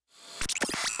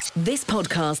This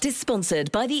podcast is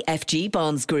sponsored by the FG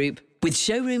Barnes Group, with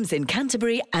showrooms in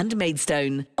Canterbury and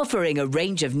Maidstone, offering a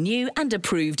range of new and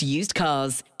approved used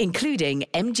cars, including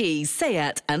MG,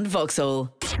 Seat and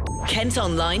Vauxhall. Kent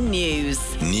Online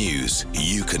News. News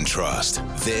you can trust.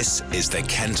 This is the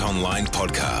Kent Online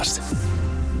Podcast.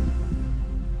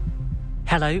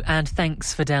 Hello and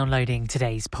thanks for downloading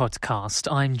today's podcast.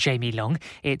 I'm Jamie Long.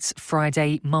 It's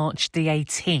Friday, March the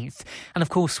 18th. And of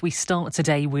course, we start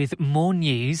today with more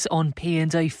news on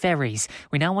P&O ferries.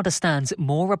 We now understand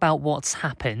more about what's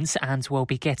happened and we'll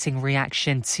be getting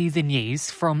reaction to the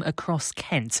news from across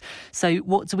Kent. So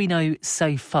what do we know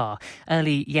so far?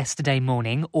 Early yesterday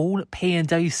morning, all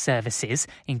P&O services,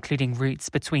 including routes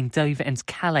between Dover and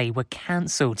Calais, were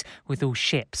cancelled, with all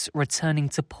ships returning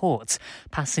to port.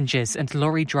 Passengers and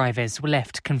lorry drivers were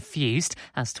left confused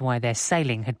as to why their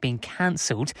sailing had been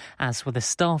cancelled, as were the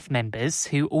staff members,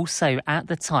 who also at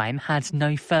the time had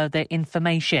no further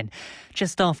information.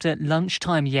 Just after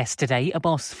lunchtime yesterday, a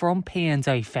boss from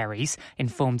P&O Ferries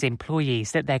informed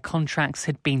employees that their contracts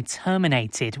had been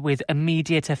terminated with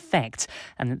immediate effect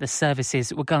and that the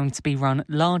services were going to be run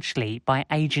largely by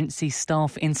agency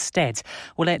staff instead.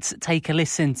 Well, let's take a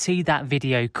listen to that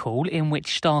video call in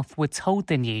which staff were told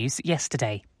the news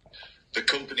yesterday. The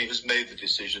company has made the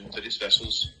decision that its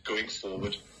vessels going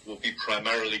forward will be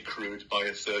primarily crewed by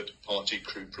a third-party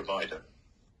crew provider.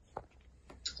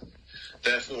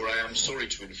 Therefore, I am sorry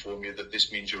to inform you that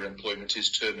this means your employment is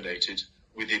terminated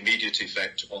with immediate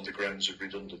effect on the grounds of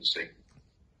redundancy.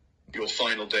 Your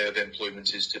final day of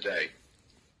employment is today.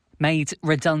 Made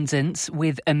redundant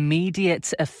with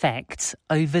immediate effect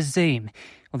over Zoom.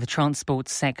 Well, the Transport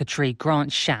Secretary,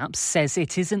 Grant Shapps, says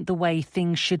it isn't the way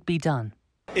things should be done.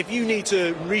 If you need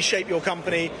to reshape your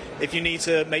company, if you need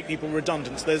to make people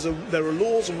redundant, there are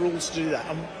laws and rules to do that.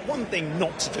 And one thing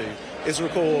not to do is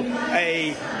record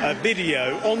a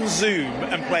video on Zoom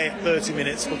and play it 30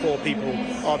 minutes before people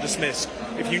are dismissed.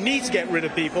 If you need to get rid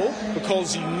of people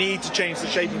because you need to change the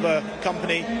shape of a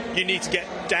company, you need to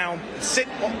get down, sit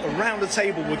around a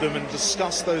table with them and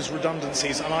discuss those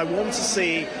redundancies. And I want to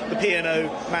see the P&O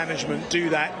management do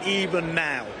that even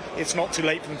now. It's not too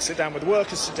late for them to sit down with the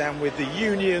workers, sit down with the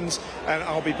unions, and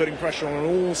I'll be putting pressure on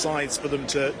all sides for them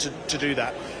to do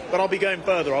that. But I'll be going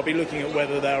further. I'll be looking at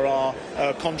whether there are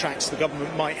contracts the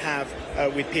government might have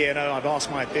with P&O. I've asked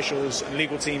my officials and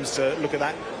legal teams to look at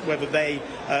that, whether they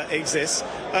exist.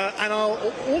 And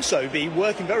I'll also be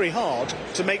working very hard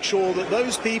to make sure that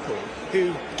those people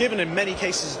who've given in many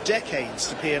cases decades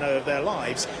to P&O of their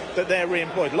lives, that they're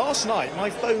re-employed. Last night, my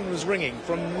phone was ringing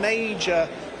from major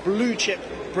blue-chip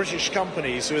British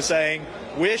companies who are saying,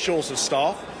 we're short of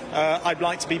staff, I'd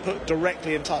like to be put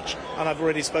directly in touch. And I've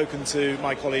already spoken to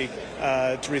my colleague,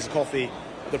 Teresa Coffey,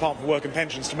 the Department for Work and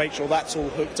Pensions, to make sure that's all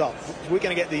hooked up. We're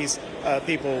going to get these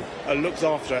people looked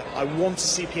after. I want to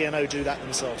see P&O do that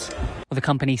themselves. Well, the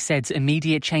company said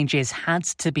immediate changes had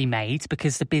to be made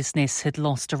because the business had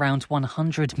lost around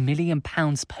 £100 million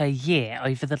per year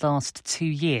over the last 2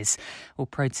 years. Well,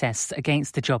 protests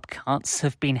against the job cuts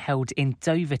have been held in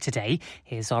Dover today.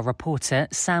 Here's our reporter,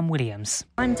 Sam Williams.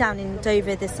 I'm down in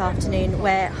Dover this afternoon,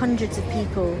 where hundreds of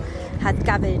people had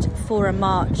gathered for a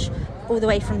march all the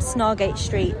way from Snargate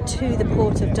Street to the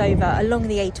port of Dover along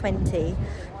the A20,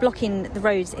 blocking the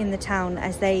roads in the town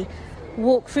as they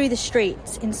walk through the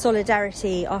streets in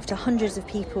solidarity after hundreds of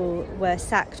people were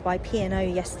sacked by P&O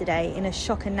yesterday in a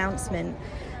shock announcement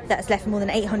that's left more than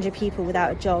 800 people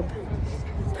without a job.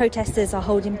 Protesters are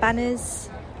holding banners,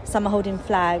 some are holding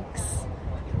flags.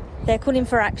 They're calling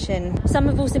for action. Some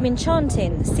have also been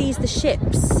chanting, "Seize the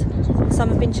ships." Some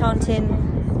have been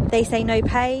chanting, "They say no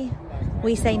pay,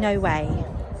 we say no way."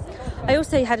 I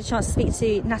also had a chance to speak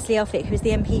to Natalie Elphick, who is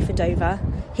the MP for Dover.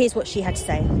 Here's what she had to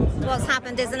say. What's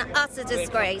happened is an utter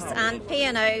disgrace, and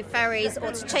P&O Ferries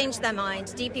ought to change their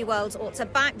mind. DP World ought to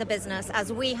back the business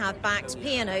as we have backed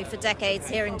P&O for decades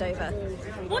here in Dover.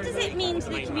 What does it mean to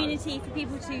the community for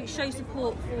people to show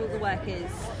support for the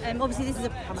workers? Obviously, this is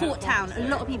a port town. A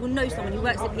lot of people know someone who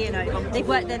works at P&O. They've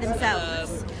worked there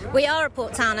themselves. We are a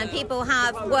port town, and people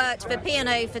have worked for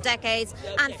P&O for decades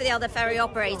and for the other ferry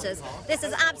operators. This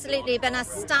has absolutely been a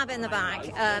stab in the back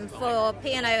for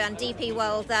P&O and DP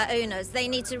World, their owners. They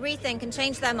need to rethink and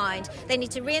change their mind. They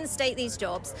need to reinstate these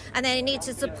jobs, and they need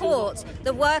to support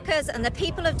the workers and the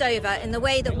people of Dover in the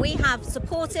way that we have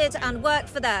supported and worked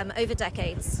for them over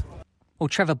decades. Well,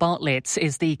 Trevor Bartlett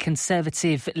is the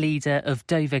Conservative leader of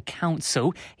Dover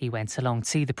Council. He went along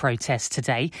to the protest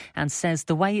today and says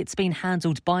the way it's been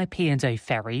handled by P&O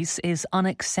Ferries is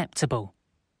unacceptable.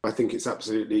 I think it's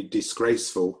absolutely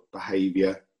disgraceful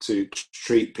behaviour to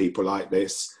treat people like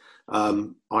this.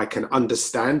 I can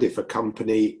understand if a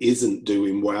company isn't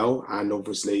doing well, and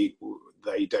obviously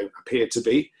they don't appear to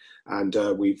be. And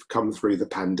we've come through the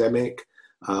pandemic,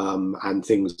 and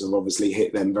things have obviously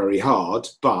hit them very hard.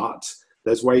 But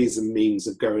there's ways and means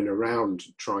of going around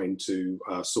trying to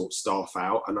sort staff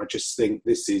out. And I just think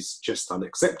this is just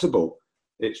unacceptable.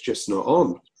 It's just not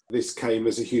on. This came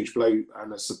as a huge blow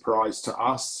and a surprise to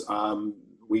us.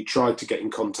 We tried to get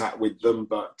in contact with them,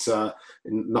 but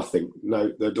nothing.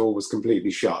 No, the door was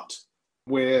completely shut.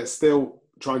 We're still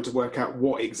trying to work out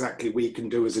what exactly we can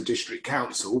do as a district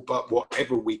council, but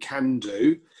whatever we can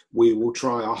do, we will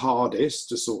try our hardest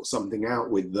to sort something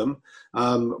out with them.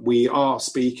 We are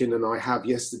speaking, and I have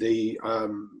yesterday,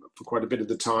 for quite a bit of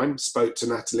the time, spoke to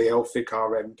Natalie Elphicke,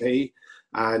 our MP,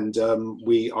 and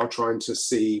we are trying to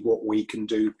see what we can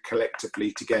do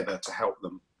collectively together to help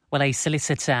them. Well, a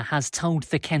solicitor has told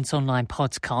the Kent Online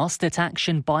podcast that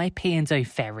action by P&O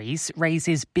Ferries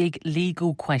raises big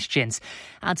legal questions.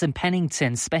 Adam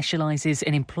Pennington specialises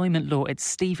in employment law at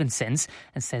Stevenson's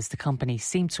and says the company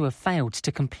seemed to have failed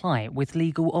to comply with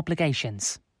legal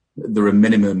obligations. There are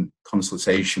minimum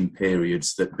consultation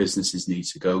periods that businesses need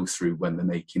to go through when they're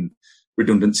making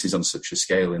redundancies on such a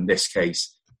scale. In this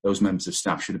case, those members of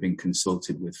staff should have been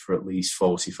consulted with for at least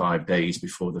 45 days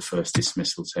before the first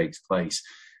dismissal takes place.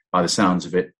 By the sounds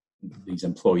of it, these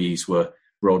employees were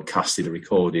broadcasted a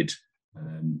recorded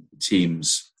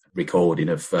Teams recording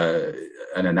of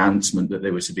an announcement that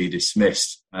they were to be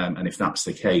dismissed. And if that's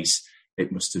the case,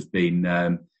 it must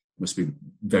be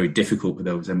very difficult for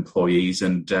those employees,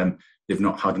 and they've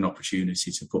not had an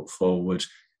opportunity to put forward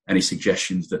any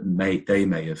suggestions that they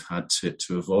may have had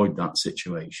to avoid that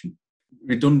situation.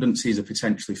 Redundancy is a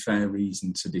potentially fair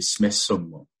reason to dismiss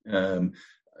someone.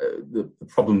 The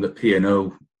problem that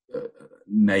P&O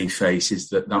may face is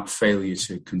that failure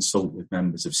to consult with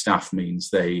members of staff means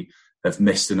they have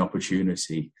missed an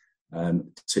opportunity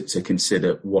to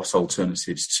consider what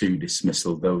alternatives to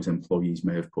dismissal those employees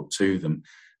may have put to them.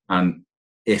 And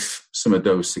if some of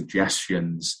those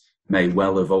suggestions may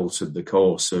well have altered the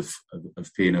course of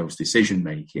P&O's decision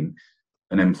making,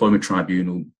 an employment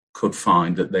tribunal could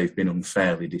find that they've been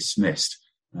unfairly dismissed.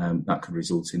 That could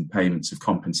result in payments of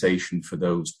compensation for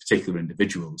those particular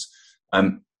individuals.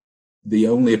 The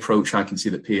only approach I can see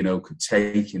that P&O could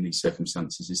take in these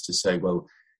circumstances is to say, well,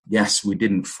 yes, we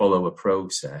didn't follow a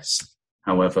process.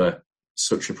 However,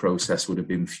 such a process would have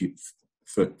been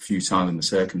futile in the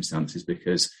circumstances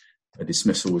because a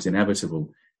dismissal was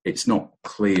inevitable. It's not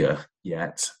clear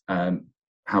yet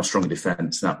how strong a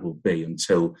defence that will be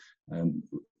until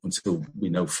we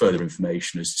know further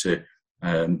information as to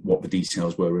what the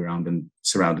details were around and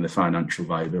surrounding the financial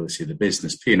viability of the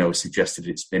business. P&O suggested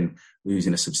it's been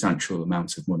losing a substantial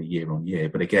amount of money year on year,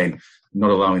 but again,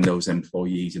 not allowing those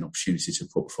employees an opportunity to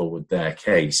put forward their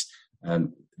case,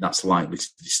 that's likely to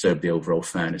disturb the overall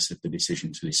fairness of the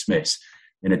decision to dismiss.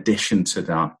 In addition to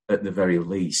that, at the very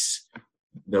least,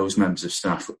 those members of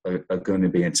staff are going to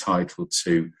be entitled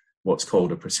to what's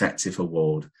called a protective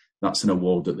award. That's an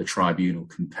award that the tribunal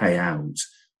can pay out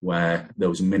where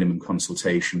those minimum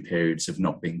consultation periods have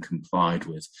not been complied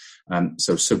with.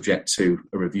 So subject to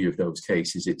a review of those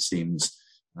cases, it seems,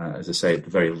 as I say, at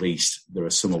the very least, there are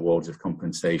some awards of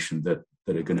compensation that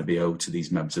are going to be owed to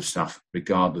these members of staff,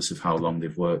 regardless of how long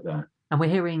they've worked there. And we're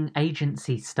hearing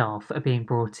agency staff are being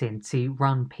brought in to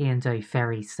run P&O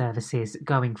Ferry services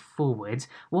going forward.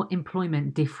 What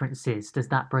employment differences does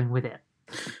that bring with it?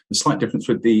 The slight difference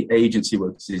with the agency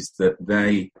workers is that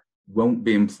they won't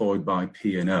be employed by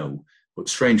P&O, but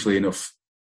strangely enough,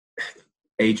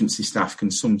 agency staff can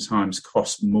sometimes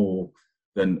cost more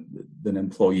than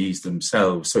employees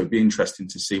themselves. So it'd be interesting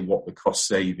to see what the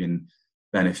cost-saving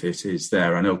benefit is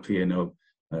there. I know P&O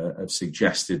have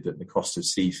suggested that the cost of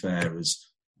seafarers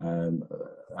are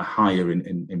higher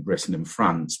in Britain and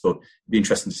France, but it'd be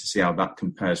interesting to see how that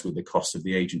compares with the cost of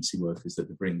the agency workers that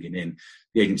they're bringing in.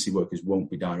 The agency workers won't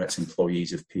be direct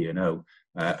employees of P&O,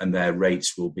 and their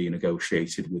rates will be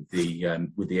negotiated with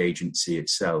the agency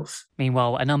itself.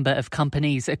 Meanwhile, a number of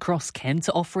companies across Kent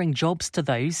are offering jobs to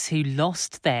those who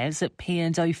lost theirs at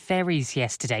P&O Ferries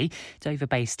yesterday.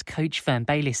 Dover-based coach firm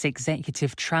Bayliss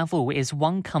Executive Travel is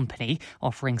one company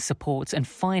offering support and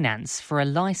finance for a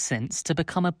licence to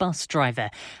become a bus driver.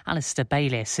 Alistair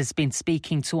Bayliss has been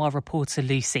speaking to our reporter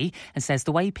Lucy and says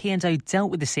the way P&O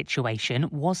dealt with the situation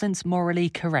wasn't morally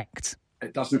correct.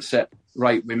 It doesn't sit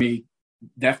right with me,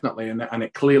 definitely, and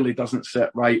it clearly doesn't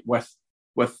sit right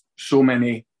with so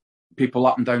many people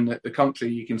up and down the country.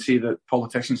 You can see that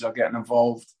politicians are getting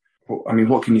involved. I mean,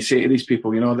 what can you say to these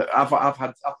people? You know, that I've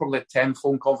probably had 10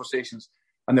 phone conversations,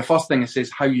 and the first thing it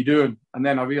says, "How you doing?" And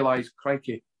then I realise,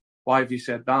 crikey, why have you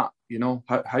said that? You know,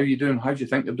 how are you doing? How do you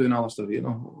think you're doing, Alistair? You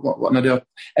know, what an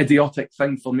idiotic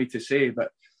thing for me to say,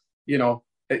 but you know,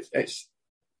 it's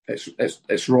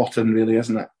rotten, really,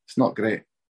 isn't it? It's not great.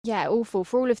 Yeah, awful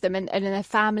for all of them and their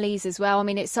families as well. I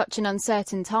mean, it's such an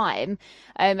uncertain time.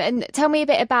 And tell me a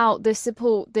bit about the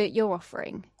support that you're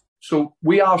offering. So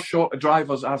we are short of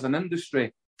drivers as an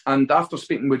industry. And after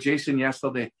speaking with Jason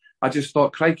yesterday, I just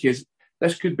thought, crikey,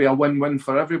 this could be a win-win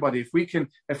for everybody. If we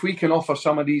can offer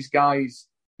some of these guys,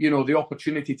 you know, the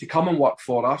opportunity to come and work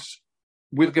for us,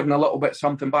 we're giving a little bit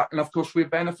something back. And of course, we're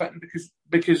benefiting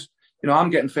because you know,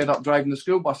 I'm getting fed up driving the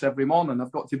school bus every morning,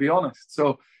 I've got to be honest.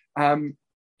 So,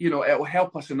 you know, it will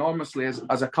help us enormously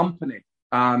as a company.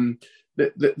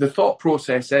 The thought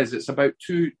process is it's about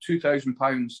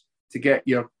 £2,000 to get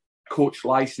your coach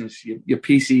licence, your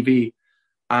PCV.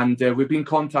 And we've been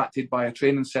contacted by a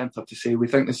training centre to say, we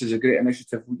think this is a great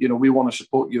initiative. You know, we want to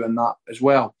support you in that as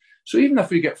well. So even if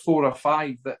we get 4 or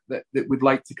 5 that would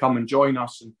like to come and join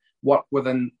us and work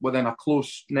within a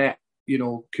close net, you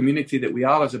know, community that we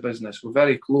are as a business, we're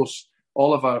very close.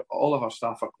 All of our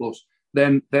staff are close.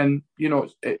 Then you know,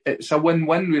 it's a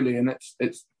win-win really, and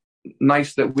it's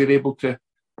nice that we're able to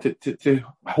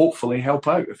hopefully help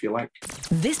out, if you like.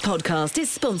 This podcast is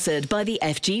sponsored by the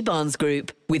FG Barnes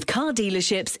Group, with car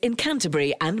dealerships in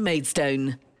Canterbury and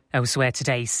Maidstone. Elsewhere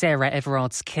today, Sarah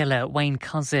Everard's killer, Wayne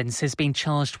Couzens, has been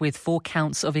charged with 4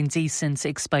 counts of indecent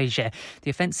exposure. The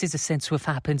offences are said to have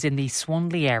happened in the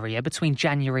Swanley area between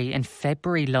January and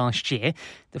February last year.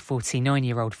 The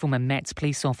 49-year-old former Met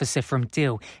police officer from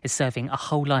Dill is serving a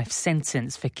whole-life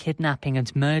sentence for kidnapping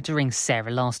and murdering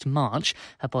Sarah last March.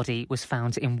 Her body was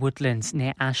found in woodlands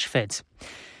near Ashford.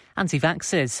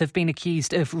 Anti-vaxxers have been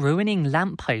accused of ruining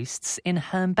lampposts in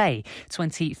Herne Bay.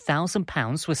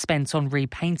 £20,000 was spent on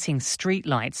repainting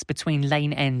streetlights between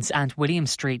Lane End and William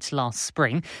Street last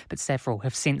spring, but several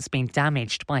have since been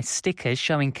damaged by stickers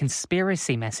showing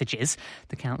conspiracy messages.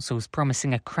 The council's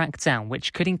promising a crackdown,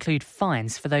 which could include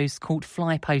fines for those caught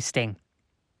fly posting.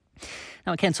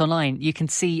 Now at Kent Online, you can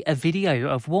see a video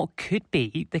of what could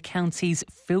be the county's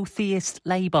filthiest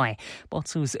lay-by.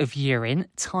 Bottles of urine,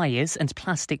 tyres and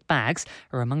plastic bags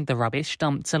are among the rubbish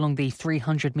dumped along the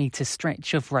 300-metre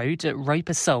stretch of road at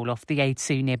Ropersole off the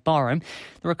A2 near Barham.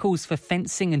 There are calls for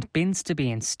fencing and bins to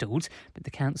be installed, but the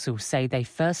council say they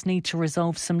first need to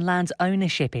resolve some land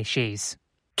ownership issues.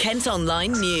 Kent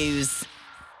Online News.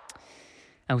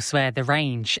 Elsewhere, The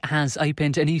Range has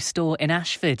opened a new store in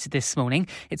Ashford this morning.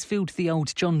 It's filled the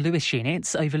old John Lewis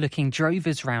units overlooking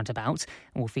Drovers roundabout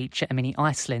and will feature a mini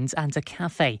Iceland and a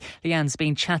cafe. Leanne's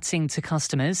been chatting to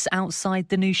customers outside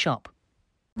the new shop.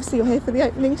 So you're here for the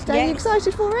opening today. Yeah. Are you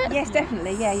excited for it? Yes,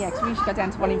 definitely. Yeah. Because we usually go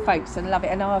down to one in Folkes and love it.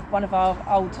 And one of our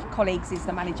old colleagues is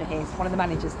the manager here, one of the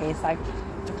managers here, so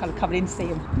we're kind of coming in to see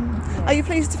him. Yeah. Are you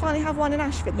pleased to finally have one in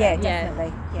Ashford then? Yeah,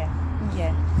 definitely.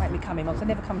 Yeah, make me come in. I've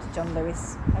never come to John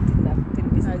Lewis. I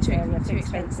didn't visit this area, too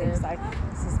expensive. So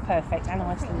this is perfect. And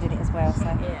Iceland in it as well. So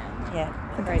yeah,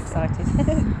 I'm very excited.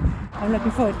 I'm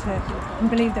looking forward to it. I couldn't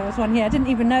believe there was one here. I didn't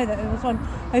even know that there was one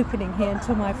opening here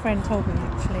until my friend told me,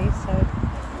 actually. So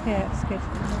yeah, it's good.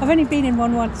 I've only been in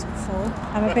one once before.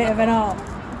 I'm a bit of an art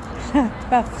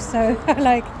buff, so I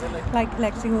like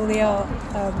collecting all the art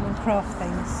and craft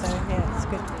things. So yeah, it's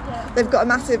good. They've got a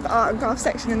massive art and craft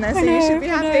section in there, so you should be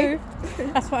happy.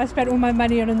 That's what I spent all my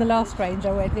money on in the last range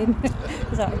I went in.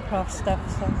 Was art and craft stuff.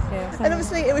 So yeah. And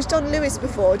obviously it was John Lewis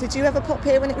before. Did you ever pop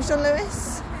here when it was John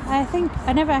Lewis? I think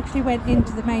I never actually went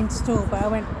into the main store, but I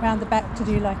went round the back to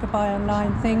do like a buy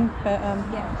online thing. But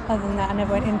other than that, I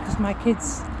never went in because my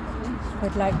kids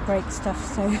would like break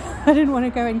stuff, so I didn't want to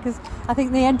go in because I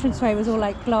think the entranceway was all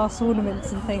like glass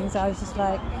ornaments and things. I was just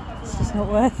like, it's just not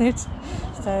worth it.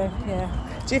 So yeah.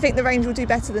 Do you think the range will do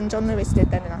better than John Lewis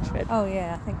did then in Ashford? Oh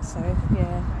yeah, I think so.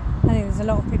 Yeah, I think there's a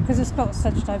lot of people because it's got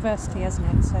such diversity, hasn't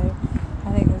it? So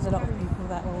I think there's a lot of people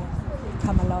that will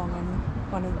come along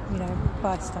and want to,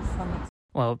 buy stuff from it.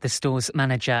 Well, the store's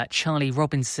manager Charlie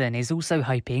Robinson is also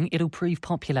hoping it'll prove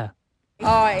popular.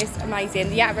 Oh, it's amazing.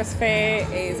 The atmosphere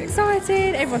is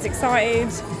exciting. Everyone's excited.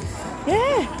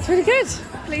 Yeah, it's really good.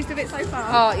 Pleased with it so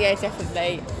far? Oh, yeah,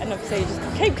 definitely. And obviously,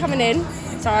 just keep coming in.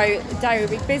 So the day will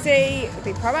be busy,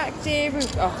 we'll be proactive.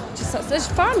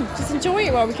 Just fun. Just enjoy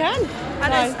it while we can.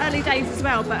 And it's early days as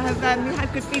well, but have we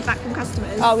had good feedback from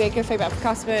customers? Oh, yeah, good feedback from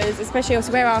customers, especially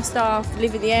also where our staff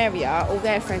live in the area. All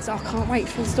their friends, I can't wait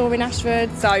for the store in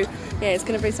Ashford. So yeah, it's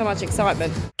going to be so much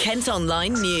excitement. Kent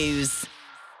Online News.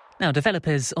 Now,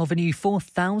 developers of a new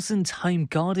 4,000 home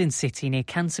garden city near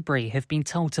Canterbury have been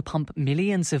told to pump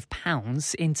millions of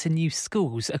pounds into new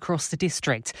schools across the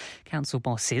district. Council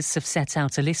bosses have set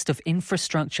out a list of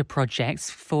infrastructure projects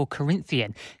for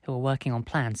Corinthian, who are working on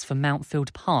plans for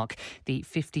Mountfield Park. The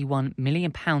 £51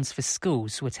 million for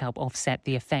schools would help offset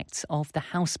the effects of the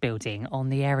house building on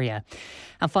the area.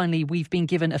 And finally, we've been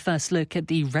given a first look at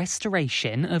the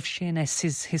restoration of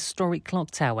Sheerness's historic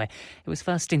clock tower. It was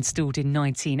first installed in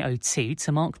 1902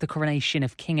 to mark the coronation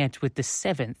of King Edward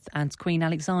VII and Queen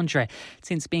Alexandra.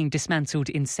 Since being dismantled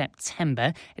in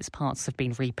September, its parts have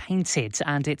been repainted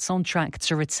and it's on track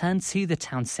to return to the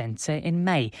town centre in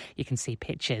May. You can see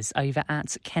pictures over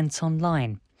at Kent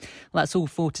Online. Well, that's all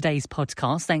for today's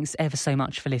podcast. Thanks ever so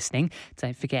much for listening.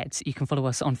 Don't forget, you can follow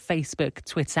us on Facebook,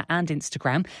 Twitter and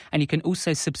Instagram. And you can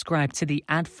also subscribe to the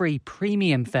ad-free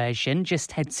premium version.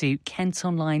 Just head to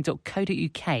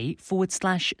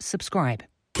kentonline.co.uk/subscribe.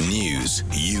 News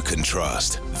you can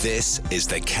trust. This is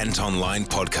the Kent Online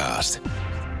Podcast.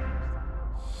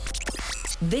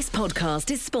 This podcast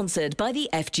is sponsored by the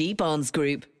FG Barnes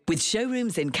Group, with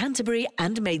showrooms in Canterbury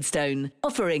and Maidstone,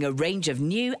 offering a range of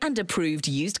new and approved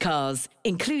used cars,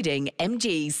 including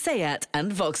MG, Seat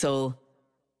and Vauxhall.